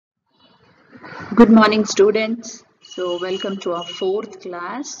Good morning, students. So, welcome to our fourth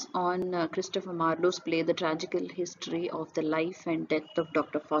class on Christopher Marlowe's play, The Tragical History of the Life and Death of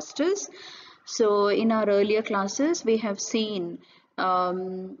Dr. Faustus. So, in our earlier classes, we have seen,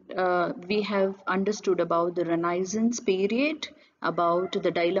 we have understood about the Renaissance period, about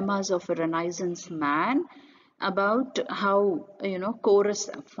the dilemmas of a Renaissance man, about how chorus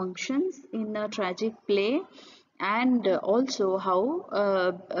functions in a tragic play, and also how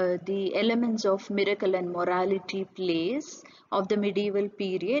the elements of miracle and morality plays of the medieval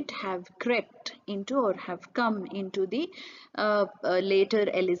period have crept into or have come into the later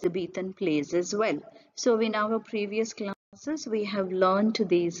Elizabethan plays as well. So in our previous classes we have learned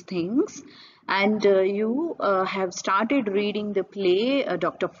these things, and you have started reading the play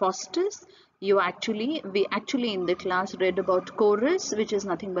Dr. Faustus. We actually in the class read about chorus, which is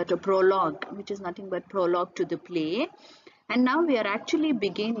nothing but a prologue, to the play. And now we are actually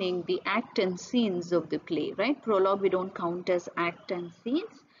beginning the act and scenes of the play, right? Prologue we don't count as act and scenes,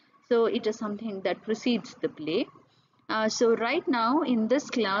 so it is something that precedes the play. So right now in this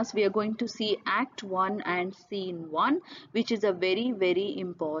class we are going to see Act 1 and Scene 1, which is a very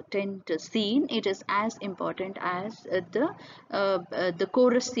important scene. It is as important as the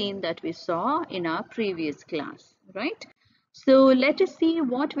chorus scene that we saw in our previous class, right? So let us see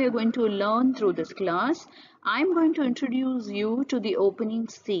what we are going to learn through this class. I'm going to introduce you to the opening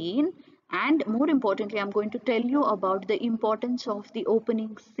scene, and more importantly, I'm going to tell you about the importance of the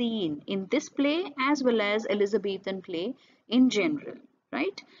opening scene in this play as well as Elizabethan play in general,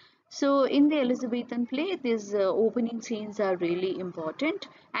 right? So in the Elizabethan play, these opening scenes are really important,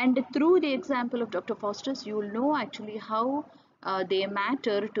 and through the example of Dr. Faustus, you will know actually how they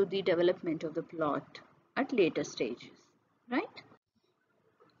matter to the development of the plot at later stages, right?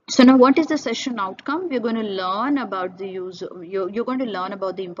 So now what is the session outcome? We're going to learn about the you're going to learn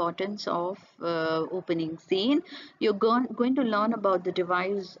about the importance of opening scene. You're going to learn about the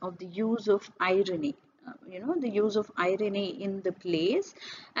device of the use of irony, the use of irony in the plays,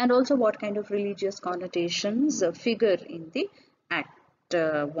 and also what kind of religious connotations figure in the act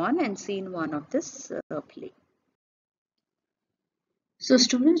 1 and scene 1 of this play. So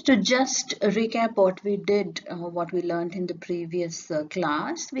students, to just recap what we did, what we learned in the previous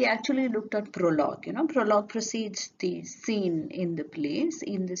class, we actually looked at prologue. Prologue precedes the scene in the place,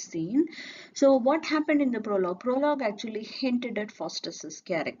 in the scene. So what happened in the prologue? Prologue actually hinted at Faustus's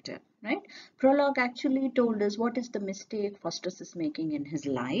character, right? Prologue actually told us what is the mistake Faustus is making in his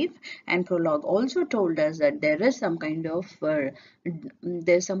life, and prologue also told us that there's some kind of fall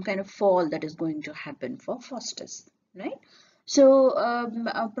that is going to happen for Faustus, right? So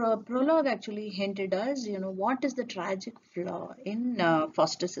prologue actually hinted us, what is the tragic flaw in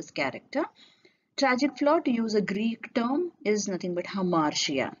Faustus's character. Tragic flaw, to use a Greek term, is nothing but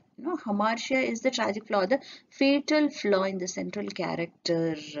hamartia. Hamartia is the tragic flaw, the fatal flaw in the central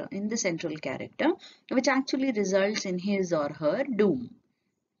character, which actually results in his or her doom,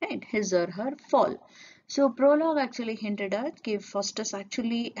 right? His or her fall. So prologue actually hinted at that Faustus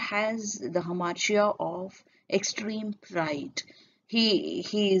actually has the hamartia of extreme pride. He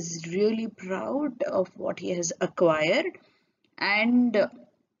is really proud of what he has acquired, and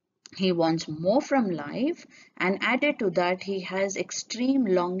he wants more from life, and added to that he has extreme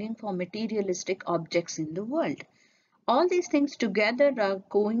longing for materialistic objects in the world. All these things together are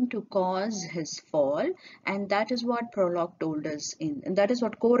going to cause his fall, and that is what prologue told us and that is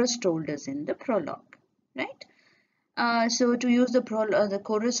what chorus told us in the prologue, right? So to use the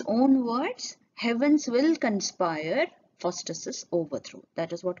chorus own words, heavens will conspire Faustus's overthrow.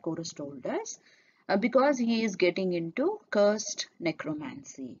 That is what chorus told us, because he is getting into cursed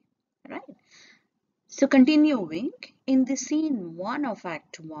necromancy, right? So continuing in the scene 1 of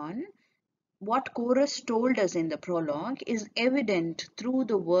Act 1, what chorus told us in the prologue is evident through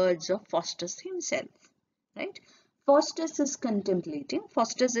the words of Faustus himself, right? Faustus is contemplating.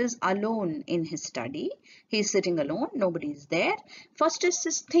 Faustus is alone in his study. He is sitting alone. Nobody is there. Faustus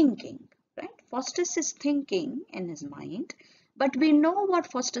is thinking, right? Faustus is thinking in his mind, but we know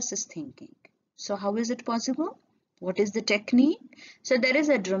what Faustus is thinking. So how is it possible? What is the technique? So there is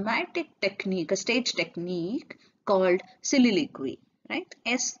a dramatic technique, a stage technique called soliloquy, right?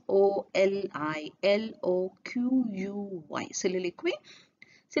 Soliloquy. Soliloquy.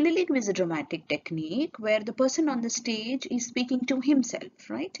 Soliloquy is a dramatic technique where the person on the stage is speaking to himself,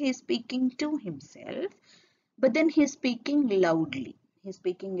 right? He is speaking to himself, but then he is speaking loudly. He's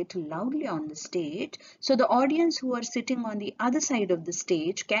speaking it loudly on the stage, so the audience who are sitting on the other side of the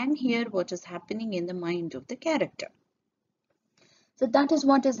stage can hear what is happening in the mind of the character. So that is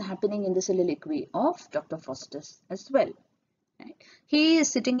what is happening in the soliloquy of Dr. Faustus as well, Right? He is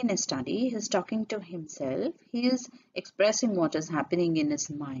sitting in his study, he is talking to himself, he is expressing what is happening in his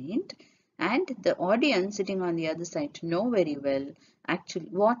mind, and the audience sitting on the other side know very well actually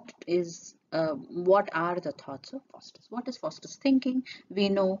what are the thoughts of Faustus. What is Faustus thinking? We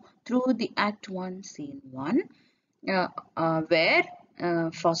know through the Act 1, Scene 1, where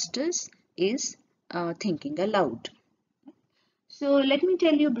Faustus is thinking aloud. So let me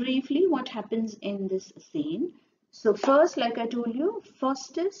tell you briefly what happens in this scene. So first, like I told you,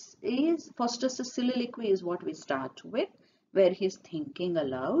 Faustus's soliloquy is what we start with, where he's thinking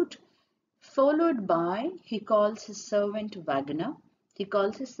aloud, followed by he calls his servant Wagner. He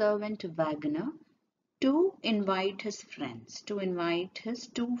calls his servant Wagner to invite his friends, to invite his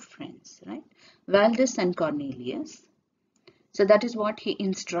two friends, right? Valdis and Cornelius. So that is what he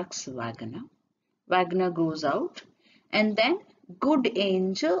instructs Wagner. Wagner goes out, and then good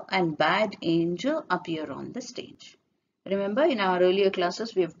angel and bad angel appear on the stage. Remember, in our earlier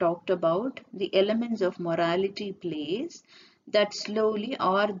classes, we have talked about the elements of morality plays that slowly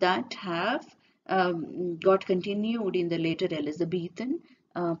or that have got continued in the later Elizabethan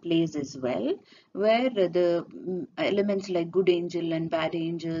plays as well, where the elements like good angel and bad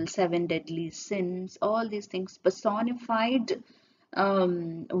angel, seven deadly sins, all these things personified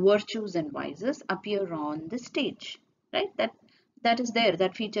virtues and vices appear on the stage, right? That is there.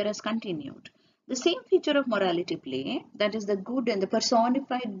 That feature has continued. The same feature of morality play, that is the good and the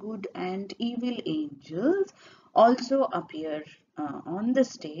personified good and evil angels, also appear on the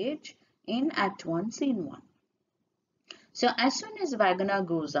stage in Act 1, Scene 1. So as soon as Wagner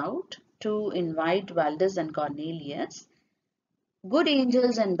goes out to invite Valdis and Cornelius, good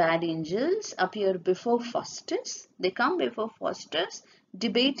angels and bad angels appear before Faustus. They come before Faustus,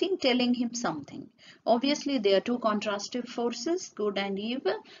 debating, telling him something. Obviously, they are two contrastive forces, good and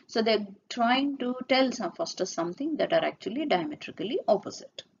evil. So they're trying to tell Faustus something that are actually diametrically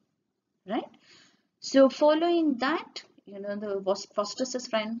opposite, right? So following that, Faustus's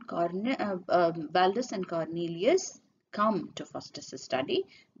friend Valdis and Cornelius come to Faustus's study.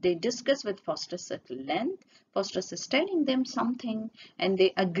 They discuss with Faustus at length. Faustus is telling them something, and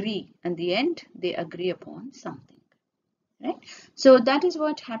they agree. In the end, they agree upon something. Right? So that is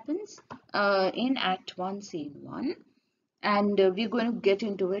what happens in Act 1, Scene 1, and we're going to get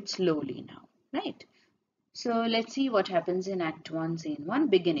into it slowly now. Right? So let's see what happens in Act 1, Scene 1,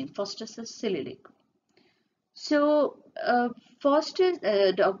 beginning. Faustus's soliloquy. So, the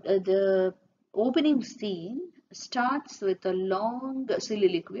opening scene starts with a long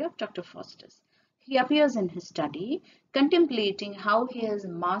soliloquy of Dr. Faustus. He appears in his study, contemplating how he has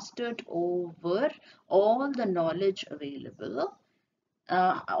mastered over all the knowledge available,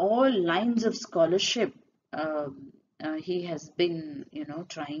 all lines of scholarship. He has been,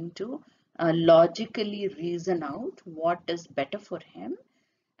 trying to logically reason out what is better for him,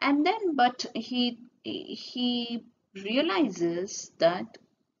 and then but he realizes that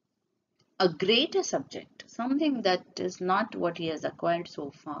a greater subject, something that is not what he has acquired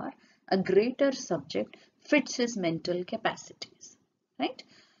so far, a greater subject fits his mental capacities, right?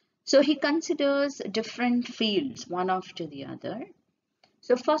 So he considers different fields one after the other.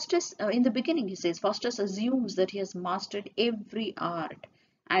 So Faustus, in the beginning, he says, Faustus assumes that he has mastered every art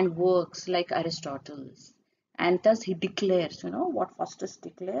and works like Aristotle's. And thus he declares, what Faustus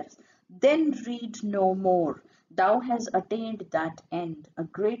declares, then read no more. Thou hast attained that end. A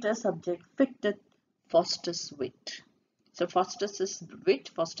greater subject fitteth Faustus' wit. So Faustus's wit,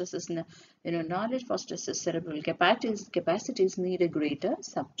 Faustus's knowledge, Faustus's cerebral capacities need a greater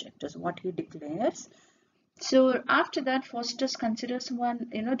subject, is what he declares. So after that, Faustus considers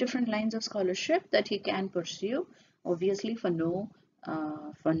different lines of scholarship that he can pursue, obviously for no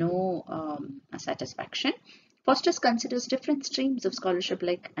satisfaction. Faustus considers different streams of scholarship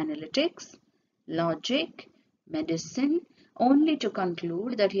like analytics, logic, medicine, only to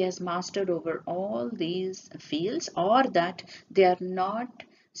conclude that he has mastered over all these fields, or that they are not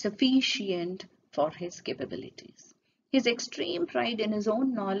sufficient for his capabilities. His extreme pride in his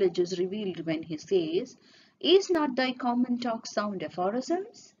own knowledge is revealed when he says, is not thy common talk sound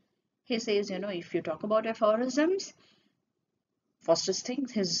aphorisms? He says, if you talk about aphorisms, Faustus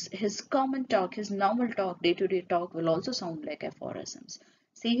thinks his common talk, his normal talk, day-to-day talk will also sound like aphorisms.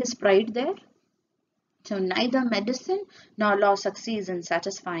 See his pride there? So neither medicine nor law succeeds in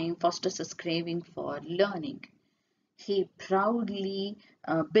satisfying Faustus's craving for learning. He proudly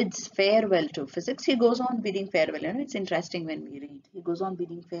bids farewell to physics. He goes on bidding farewell. It's interesting when we read. He goes on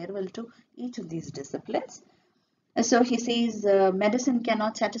bidding farewell to each of these disciplines. So he says medicine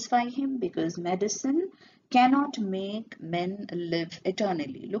cannot satisfy him because medicine cannot make men live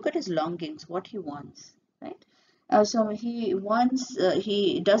eternally. Look at his longings, what he wants, right? So he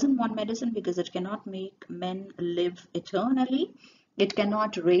doesn't want medicine because it cannot make men live eternally. It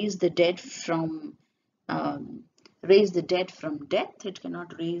cannot um, raise the dead from death. It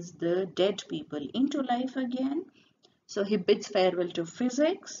cannot raise the dead people into life again. So he bids farewell to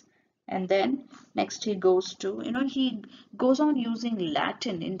physics, and then next he goes to, he goes on using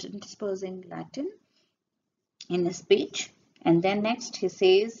Latin, interspersing Latin in his speech. And then next he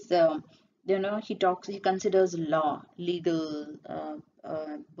says, he considers law, legal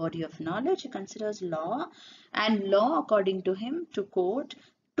body of knowledge. He considers law, and law, according to him, to quote,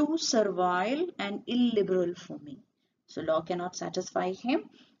 too servile and illiberal for me. So law cannot satisfy him.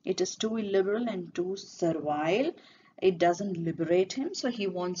 It is too illiberal and too servile. It doesn't liberate him. So he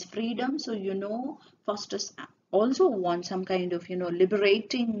wants freedom. So, Faustus also wants some kind of,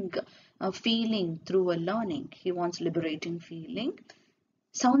 liberating feeling through a learning. He wants liberating feeling.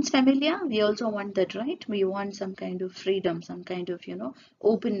 Sounds familiar? We also want that, right? We want some kind of freedom, some kind of,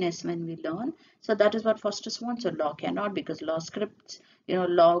 openness when we learn. So that is what Faustus wants. So law cannot, because law scripts,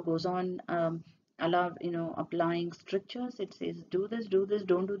 law goes on applying strictures. It says do this,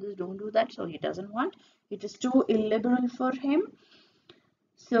 don't do this, don't do that. So he doesn't want. It is too illiberal for him.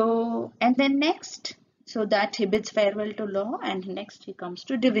 So, and then next, so that he bids farewell to law, and next he comes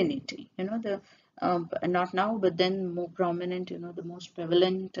to divinity. Not now, but then more prominent, the most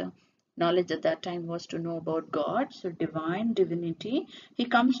prevalent knowledge at that time was to know about God. So divine, divinity. He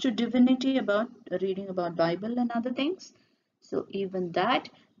comes to divinity about reading about Bible and other things. So even that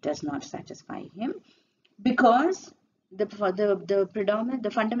does not satisfy him, because the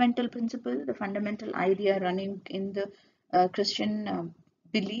fundamental principle, the fundamental idea running in the Christian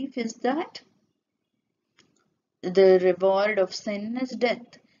belief is that the reward of sin is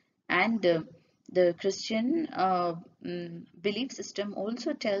death, and the Christian belief system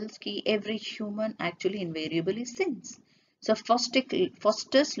also tells that every human actually invariably sins. So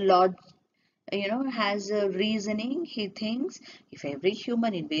Faustus Lord has a reasoning. He thinks if every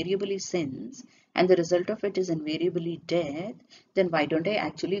human invariably sins and the result of it is invariably death, then why don't I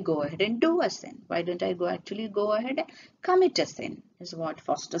actually go ahead and do a sin? Why don't I actually go ahead and commit a sin? Is what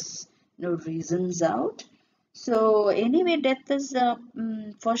Faustus reasons out. So anyway, death is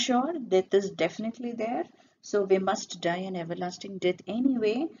for sure. Death is definitely there. So we must die an everlasting death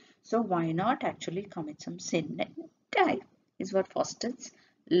anyway. So why not actually commit some sin and die? Is what Faustus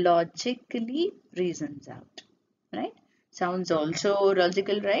logically reasons out, right? Sounds also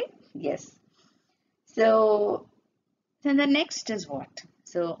logical, right? Yes. So then the next is what?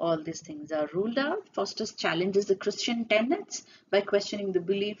 So all these things are ruled out. Faustus challenges the Christian tenets by questioning the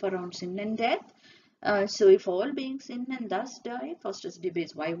belief around sin and death. So if all beings sin and thus die, Faustus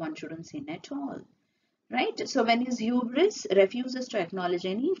debates why one shouldn't sin at all. Right? So when his hubris refuses to acknowledge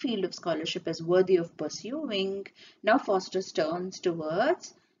any field of scholarship as worthy of pursuing, now Faustus turns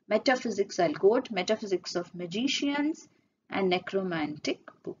towards metaphysics, I'll quote, metaphysics of magicians and necromantic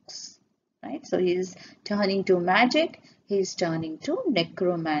books. Right? So he is turning to magic, he is turning to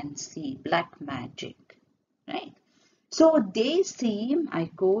necromancy, black magic. Right? So they seem, I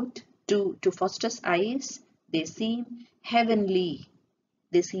quote, to Faustus' eyes, they seem heavenly.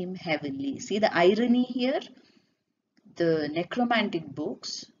 They seem heavenly. See the irony here? The necromantic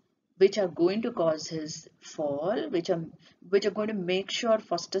books, which are going to cause his fall, which are going to make sure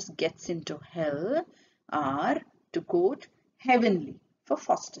Faustus gets into hell, are, to quote, heavenly for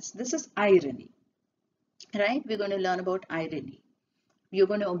Faustus. This is irony, right? We're going to learn about irony. You're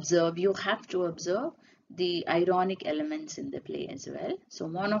going to observe, you have to observe the ironic elements in the play as well. So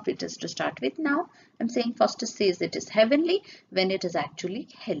one of it is to start with now. I'm saying Faustus says it is heavenly when it is actually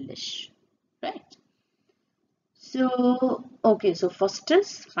hellish, right? So, okay, so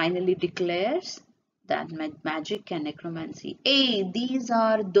Faustus finally declares that magic and necromancy, these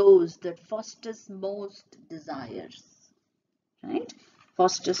are those that Faustus most desires, right?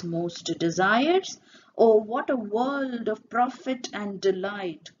 Faustus most desires. Oh, what a world of profit and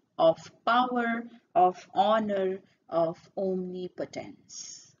delight, of power, of honor, of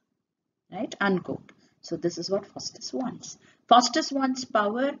omnipotence, right? Unquote. So this is what Faustus wants. Faustus wants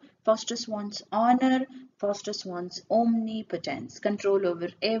power, Faustus wants honor, Faustus wants omnipotence, control over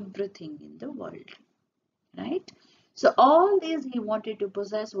everything in the world, right? So all these he wanted to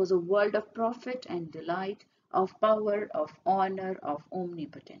possess was a world of profit and delight, of power, of honor, of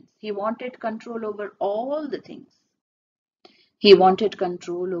omnipotence. He wanted control over all the things. He wanted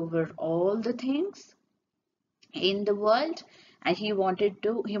control over all the things in the world, and he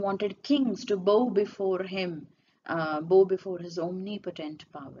wanted kings to bow before him, bow before his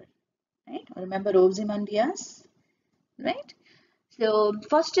omnipotent power, right? Remember Ozymandias, right? So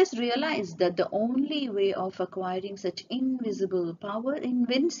Faustus realized that the only way of acquiring such invincible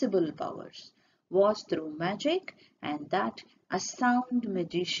powers, was through magic, and that a sound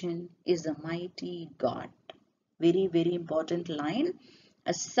magician is a mighty god. Very, very important line.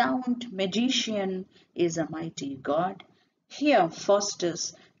 A sound magician is a mighty god. Here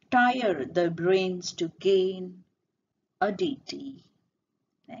Faustus tired the brains to gain a deity.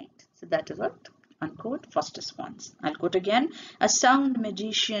 Right? So that is what unquote Faustus wants. I'll quote again. A sound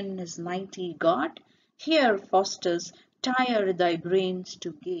magician is mighty God. Here Faustus tire thy brains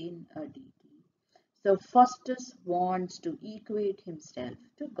to gain a deity. So Faustus wants to equate himself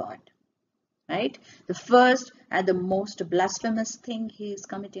to God. Right? The first and the most blasphemous thing he is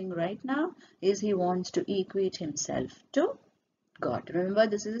committing right now is he wants to equate himself to God. Remember,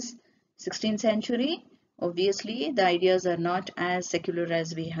 this is 16th century. Obviously, the ideas are not as secular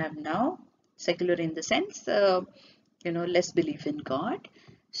as we have now. Secular in the sense, less belief in God.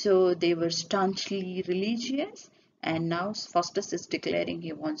 So they were staunchly religious, and now Faustus is declaring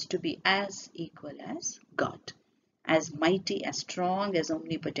he wants to be as equal as God, as mighty, as strong, as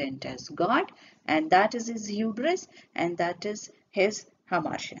omnipotent as God, and that is his hubris, and that is his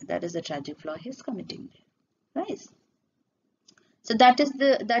hamartia. That is the tragic flaw he's committing. Right? So that is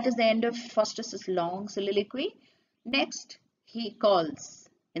the end of Faustus's long soliloquy. Next, he calls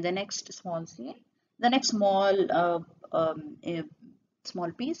in the next small scene, the next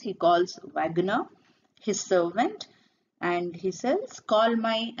small piece. He calls Wagner, his servant, and he says, "Call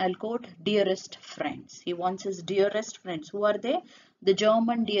my," I'll quote, "dearest friends." He wants his dearest friends. Who are they?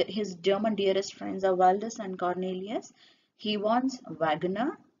 His German dearest friends are Valdus and Cornelius. He wants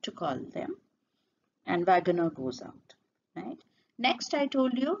Wagner to call them, and Wagner goes out. Right? Next, I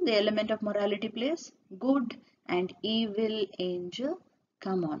told you the element of morality plays. Good and evil angel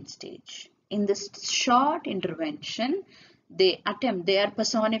come on stage. In this short intervention, they are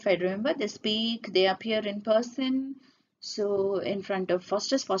personified. Remember, they speak, they appear in person. So in front of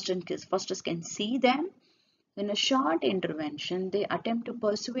Faustus, Faustus can see them. In a short intervention, they attempt to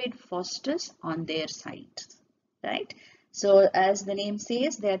persuade Faustus on their side. Right? So as the name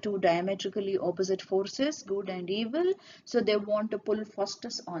says, they are two diametrically opposite forces, good and evil. So they want to pull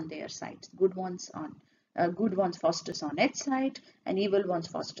Faustus on their side. Good wants Faustus on its side, and evil wants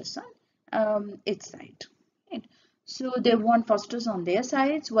Faustus on its side. Right? So they want Faustus on their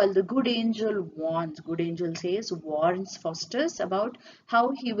sides, while the good angel warns Faustus about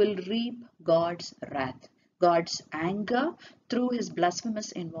how he will reap God's wrath, God's anger through his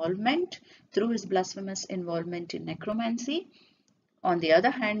blasphemous involvement in necromancy. On the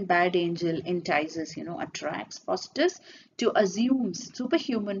other hand, bad angel attracts Faustus to assume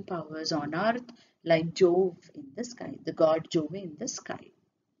superhuman powers on earth, like Jove in the sky, the god Jove in the sky.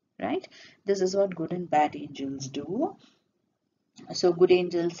 Right? This is what good and bad angels do. So good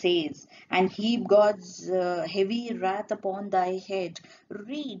angel says, "And heap God's heavy wrath upon thy head.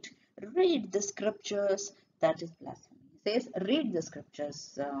 Read, read the scriptures." That is blasphemy. He says, read the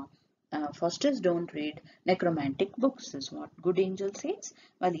scriptures. Faustus, don't read necromantic books, is what good angel says,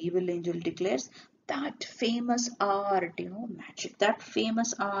 while evil angel declares, that famous art, magic, that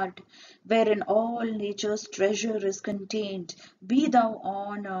famous art wherein all nature's treasure is contained, be thou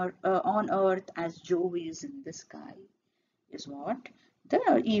on earth as Jove is in the sky, is what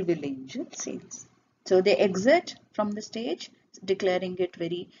the evil angel says. So they exit from the stage, declaring it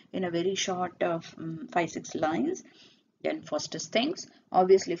in a very short 5-6 lines. Then Faustus thinks.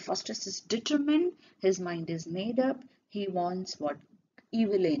 Obviously, Faustus is determined. His mind is made up. He wants what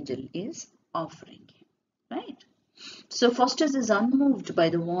evil angel is offering him. Right? So Faustus is unmoved by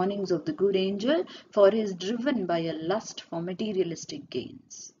the warnings of the good angel, for he is driven by a lust for materialistic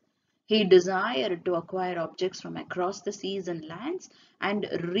gains. He desired to acquire objects from across the seas and lands and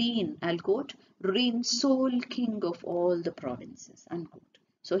reign, I'll quote, reign sole king of all the provinces, unquote.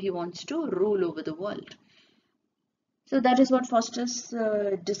 So he wants to rule over the world. So that is what Faustus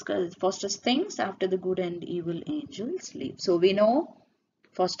thinks after the good and evil angels leave. So we know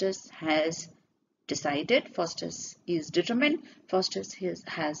Faustus has decided, Faustus is determined, Faustus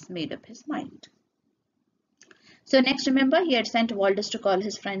has made up his mind. So next, remember, he had sent Valdus to call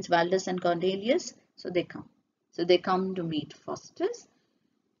his friends Valdus and Cornelius. So they come. So they come to meet Faustus.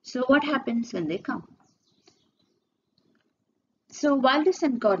 So what happens when they come? So Valdus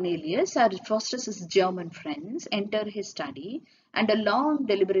and Cornelius are Faustus's German friends, enter his study, and a long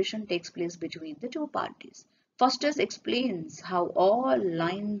deliberation takes place between the two parties. Faustus explains how all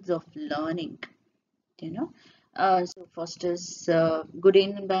lines of learning, so Faustus, good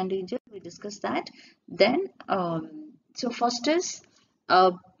and bad angel, we discussed that. Then, so Faustus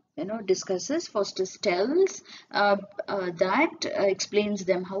discusses. Faustus tells that explains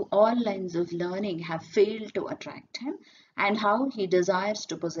them how all lines of learning have failed to attract him and how he desires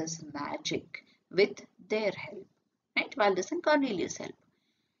to possess magic with their help, right? Valdez and Cornelius' help.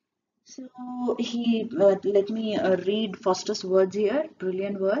 So let me read Faustus' words here,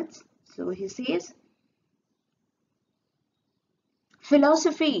 brilliant words. So he says,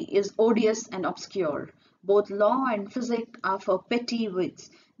 philosophy is odious and obscure. Both law and physic are for petty wits.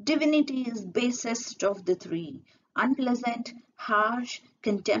 Divinity is basest of the three, unpleasant, harsh,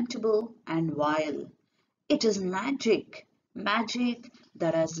 contemptible, and vile. It is magic, magic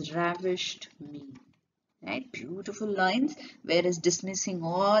that has ravished me. Right? Beautiful lines, whereas dismissing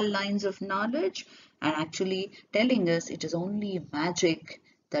all lines of knowledge and actually telling us it is only magic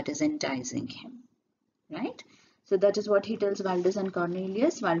that is enticing him. Right? So that is what he tells Valdez and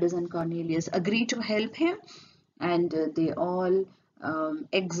Cornelius. Valdez and Cornelius agree to help him, and they all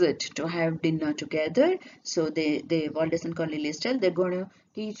exit to have dinner together. So they Valdez and Cornelius tell they're going to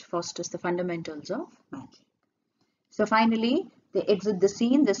teach Faustus the fundamentals of magic. So finally, they exit the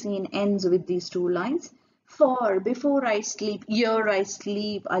scene. The scene ends with these two lines. For before I sleep, ere I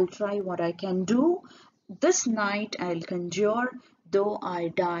sleep, I'll try what I can do. This night I'll conjure, though I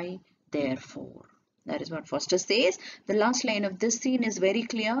die therefore. That is what Faustus says. The last line of this scene is very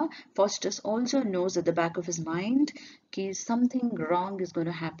clear. Faustus also knows at the back of his mind that something wrong is going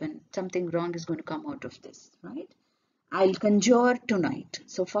to happen. Something wrong is going to come out of this, right? I'll conjure tonight.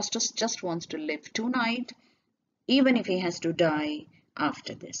 So Faustus just wants to live tonight, even if he has to die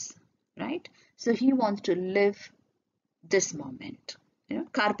after this, right? So he wants to live this moment,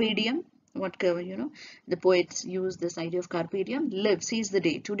 carpe diem. The poets use this idea of carpe diem. Live, seize the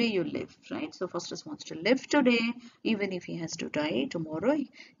day. Today you live, right? So Faustus wants to live today, even if he has to die tomorrow,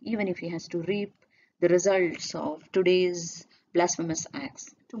 even if he has to reap the results of today's blasphemous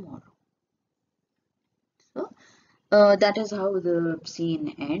acts tomorrow. So that is how the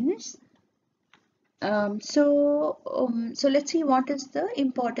scene ends. So let's see what is the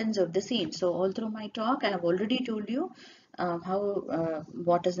importance of the scene. So all through my talk, I have already told you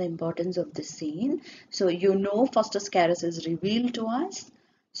what is the importance of the scene. So Faustus' Carus is revealed to us.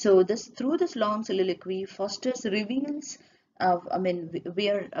 So through this long soliloquy, Faustus reveals.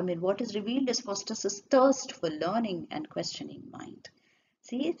 What is revealed is Faustus' thirst for learning and questioning mind.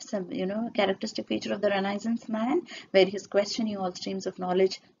 See, some characteristic feature of the Renaissance man, where he's questioning all streams of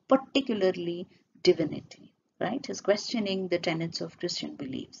knowledge, particularly divinity, right? He's questioning the tenets of Christian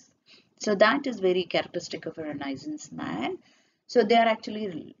beliefs. So that is very characteristic of a Renaissance man. So they are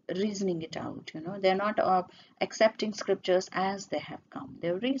actually reasoning it out, they're not accepting scriptures as they have come.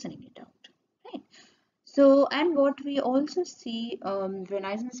 They're reasoning it out, right? So, and what we also see,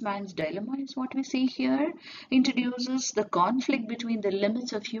 Renaissance man's dilemma is what we see here, introduces the conflict between the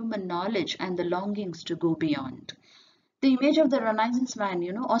limits of human knowledge and the longings to go beyond. The image of the Renaissance man,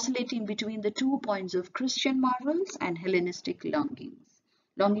 oscillating between the 2 points of Christian morals and Hellenistic longings.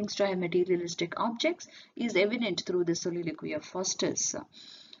 Longings to have materialistic objects is evident through the soliloquy of Faustus.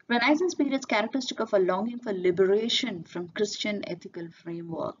 Renaissance period's characteristic of a longing for liberation from Christian ethical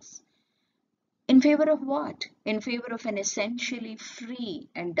frameworks. In favor of what? In favor of an essentially free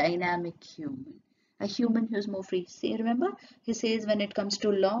and dynamic human. A human who is more free. See, remember, he says when it comes to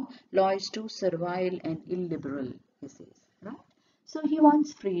law, law is too servile and illiberal, he says, right? So he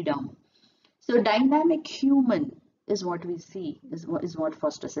wants freedom. So dynamic human is what we see, is what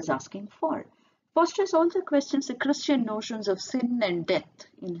Faustus is asking for. Faustus also questions the Christian notions of sin and death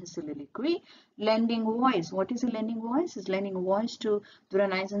in his soliloquy, lending voice. What is he lending voice? He's lending voice to the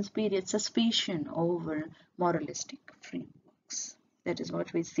Renaissance period suspicion over moralistic frameworks. That is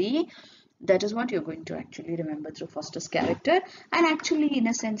what we see. That is what you're going to actually remember through Faustus' character. And actually, in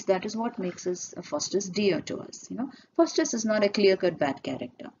a sense, that is what makes Faustus dear to us. Faustus is not a clear-cut bad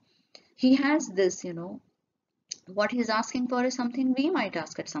character. He has this, what he's asking for is something we might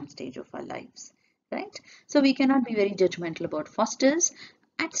ask at some stage of our lives, right? So we cannot be very judgmental about Faustus.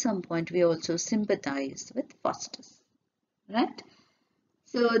 At some point, we also sympathize with Faustus, right?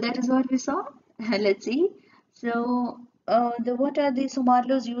 So that is what we saw. Let's see. So what are the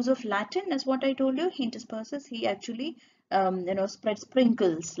Marlowe's use of Latin? As what I told you, he intersperses. He actually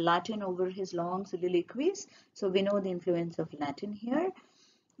sprinkles Latin over his long soliloquies. So we know the influence of Latin here.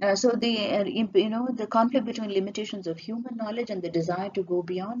 So the conflict between limitations of human knowledge and the desire to go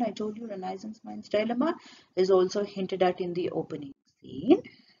beyond, I told you, Renaissance man's dilemma is also hinted at in the opening scene.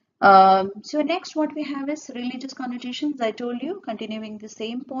 So next what we have is religious connotations. I told you, continuing the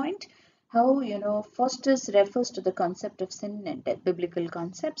same point. how, Faustus refers to the concept of sin and death, biblical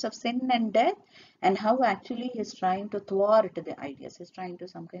concepts of sin and death, and how actually he's trying to thwart the ideas. He's trying to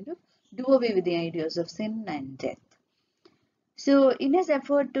some kind of do away with the ideas of sin and death. So, in his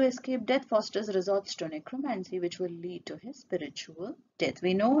effort to escape death, Faustus resorts to necromancy, which will lead to his spiritual death.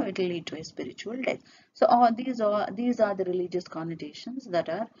 We know it will lead to his spiritual death. So, all these are the religious connotations that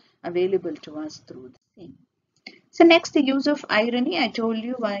are available to us through the scene. So next, the use of irony. I told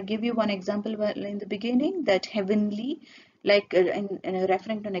you, I give you one example in the beginning, that heavenly, like in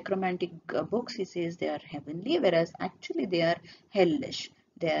referring to necromantic books, he says they are heavenly, whereas actually they are hellish,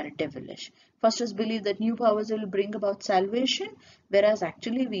 they are devilish. Faustus believed that new powers will bring about salvation, whereas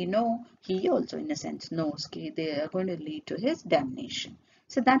actually we know, he also in a sense knows they are going to lead to his damnation.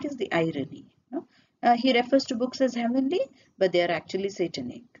 So that is the irony. He refers to books as heavenly, but they are actually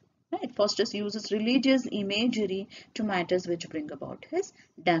satanic. Right? Faustus uses religious imagery to matters which bring about his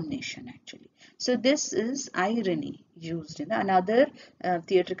damnation actually. So this is irony used in another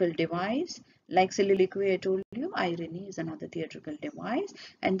theatrical device. Like soliloquy, I told you, irony is another theatrical device,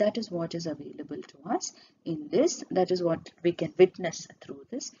 and that is what is available to us in this. That is what we can witness through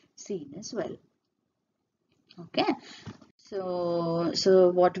this scene as well. Okay.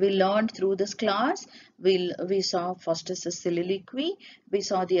 So what we learned through this class, we saw Faustus' soliloquy, we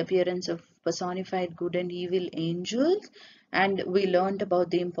saw the appearance of personified good and evil angels, and we learned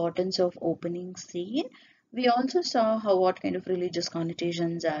about the importance of opening scene. We also saw what kind of religious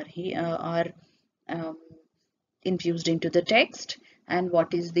connotations are um, infused into the text, and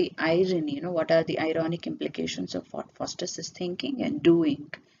what is the irony, what are the ironic implications of what Faustus is thinking and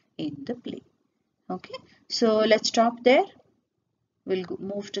doing in the play. Okay, so let's stop there. We'll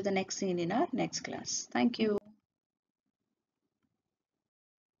move to the next scene in our next class. Thank you.